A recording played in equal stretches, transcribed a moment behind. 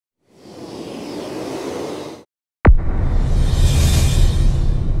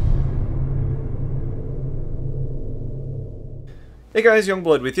Hey guys,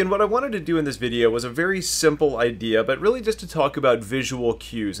 Youngblood with you, and what I wanted to do in this video was a very simple idea, but really just to talk about visual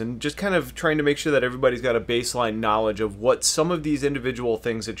cues and just kind of trying to make sure that everybody's got a baseline knowledge of what some of these individual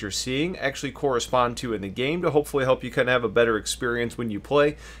things that you're seeing actually correspond to in the game to hopefully help you kind of have a better experience when you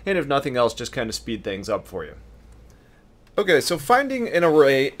play, and if nothing else, just kind of speed things up for you. Okay, so finding an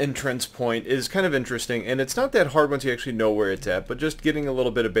array entrance point is kind of interesting, and it's not that hard once you actually know where it's at, but just getting a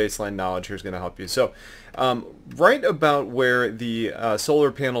little bit of baseline knowledge here is going to help you. So, right about where the solar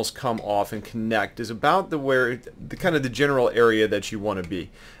panels come off and connect is about the kind of the general area that you want to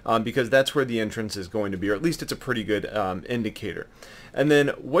be, because that's where the entrance is going to be, or at least it's a pretty good indicator. And then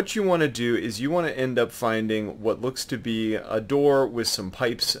what you want to do is you want to end up finding what looks to be a door with some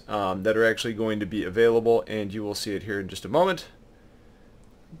pipes that are actually going to be available, and you will see it here in just a moment.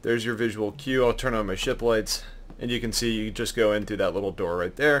 There's your visual cue. I'll turn on my ship lights, and you can see you just go in through that little door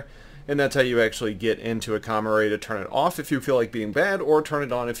right there, and that's how you actually get into a comm array to turn it off if you feel like being bad, or turn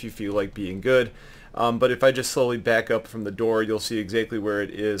it on if you feel like being good. But if I just slowly back up from the door, you'll see exactly where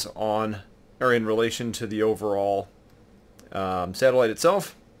it is on or in relation to the overall satellite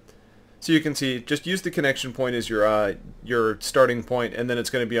itself. So you can see, just use the connection point as your starting point, and then it's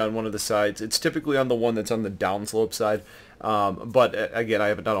going to be on one of the sides. It's typically on the one that's on the downslope side, but again, I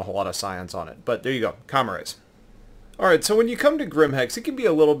haven't done a whole lot of science on it. But there you go, comm arrays. Alright, so when you come to Grimhex, it can be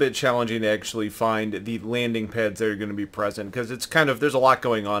a little bit challenging to actually find the landing pads that are going to be present, because it's kind of, there's a lot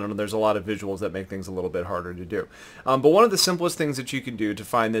going on, and there's a lot of visuals that make things a little bit harder to do. But one of the simplest things that you can do to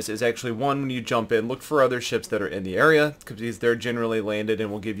find this is actually, one, when you jump in, look for other ships that are in the area, because they're generally landed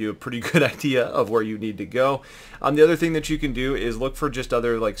and will give you a pretty good idea of where you need to go. The other thing that you can do is look for just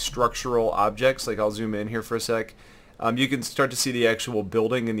other like structural objects, like I'll zoom in here for a sec. You can start to see the actual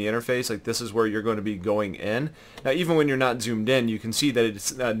building in the interface, like this is where you're going to be going in. Now, even when you're not zoomed in, you can see that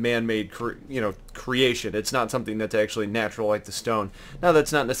it's a man-made creation. It's not something that's actually natural like the stone. Now,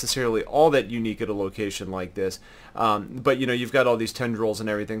 that's not necessarily all that unique at a location like this, but you've got all these tendrils and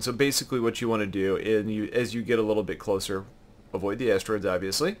everything. So basically what you want to do is, as you get a little bit closer, avoid the asteroids,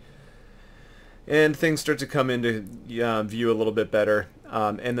 obviously, and things start to come into view a little bit better,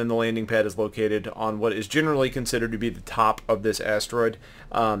 and then the landing pad is located on what is generally considered to be the top of this asteroid.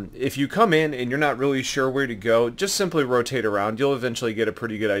 If you come in and you're not really sure where to go, just simply rotate around. You'll eventually get a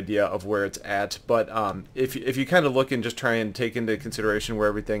pretty good idea of where it's at, but if you kind of look and just try and take into consideration where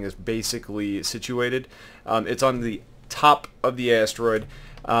everything is basically situated, it's on the top of the asteroid,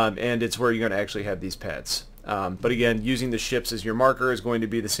 and it's where you're going to actually have these pads. But again, using the ships as your marker is going to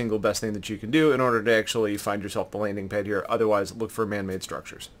be the single best thing that you can do in order to actually find yourself the landing pad here. Otherwise, look for man-made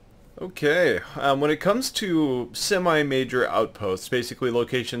structures. Okay, when it comes to semi-major outposts, basically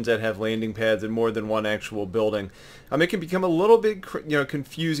locations that have landing pads and more than one actual building, it can become a little bit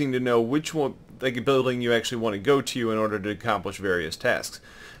confusing to know which one, like, building you actually want to go to in order to accomplish various tasks.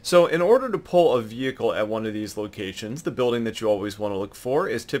 So in order to pull a vehicle at one of these locations, the building that you always want to look for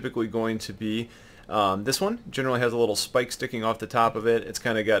is typically going to be this one. Generally has a little spike sticking off the top of it. It's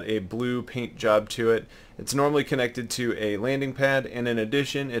kind of got a blue paint job to it. It's normally connected to a landing pad, and in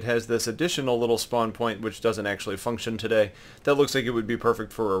addition it has this additional little spawn point which doesn't actually function today. That looks like it would be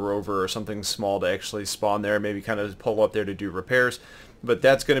perfect for a rover or something small to actually spawn there, maybe kind of pull up there to do repairs. But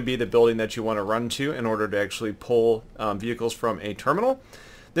that's going to be the building that you want to run to in order to actually pull vehicles from a terminal.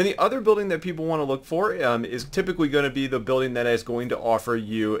 Then the other building that people want to look for is typically going to be the building that is going to offer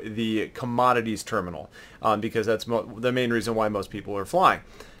you the commodities terminal, because that's the main reason why most people are flying.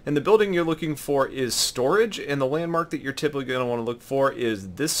 And the building you're looking for is storage, and the landmark that you're typically going to want to look for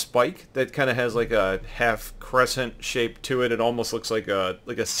is this spike that kind of has like a half crescent shape to it. It almost looks like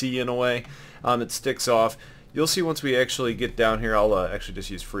a C in a way. It sticks off. You'll see once we actually get down here. I'll actually just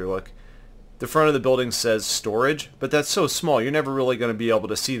use free look. The front of the building says storage, but that's so small you're never really going to be able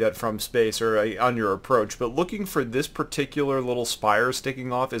to see that from space or on your approach. But looking for this particular little spire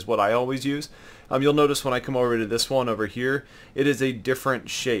sticking off is what I always use. You'll notice when I come over to this one over here, it is a different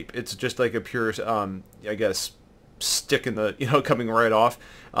shape. It's just like a pure, I guess, stick in the, coming right off.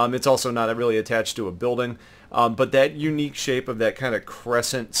 It's also not really attached to a building. But that unique shape of that kind of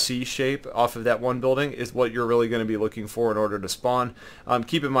crescent C shape off of that one building is what you're really going to be looking for in order to spawn.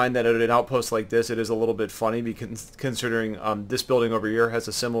 Keep in mind that at an outpost like this, it is a little bit funny because considering this building over here has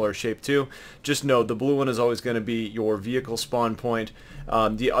a similar shape too. Just know the blue one is always going to be your vehicle spawn point.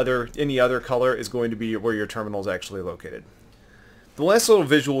 Any other color is going to be where your terminal is actually located. The last little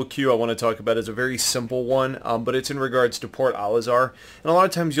visual cue I want to talk about is a very simple one, but it's in regards to Port Alizar. And a lot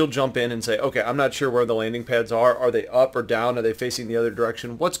of times you'll jump in and say, okay, I'm not sure where the landing pads are. Are they up or down? Are they facing the other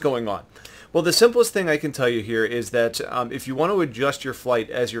direction? What's going on? Well, the simplest thing I can tell you here is that if you want to adjust your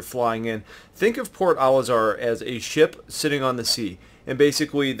flight as you're flying in, think of Port Alizar as a ship sitting on the sea. And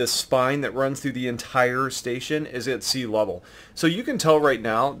basically the spine that runs through the entire station is at sea level. So you can tell right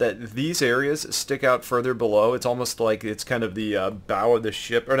now that these areas stick out further below. It's almost like it's kind of the bow of the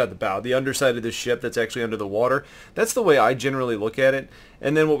ship, or not the bow, the underside of the ship that's actually under the water. That's the way I generally look at it.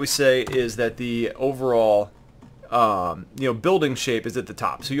 And then what we say is that the overall building shape is at the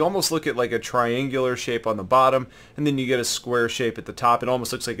top. So you almost look at like a triangular shape on the bottom, and then you get a square shape at the top. It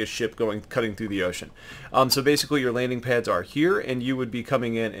almost looks like a ship cutting through the ocean. So basically your landing pads are here, and you would be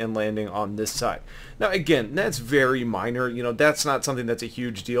coming in and landing on this side. Now again, that's very minor. That's not something that's a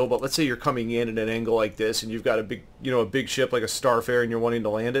huge deal, but let's say you're coming in at an angle like this, and you've got a big ship like a Starfarer, and you're wanting to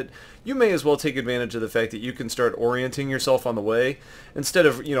land it. You may as well take advantage of the fact that you can start orienting yourself on the way instead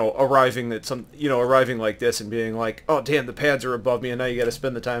of arriving like this and being like, oh damn, the pads are above me, and now you got to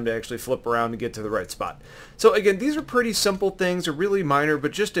spend the time to actually flip around and get to the right spot. So again, these are pretty simple things, they're really minor,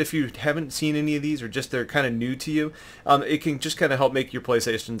 but just if you haven't seen any of these or just they're kind of new to you, it can just kind of help make your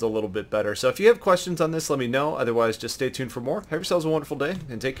playstations a little bit better. So if you have questions on this, let me know. Otherwise, just stay tuned for more. Have yourselves a wonderful day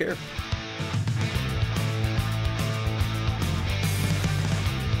and take care.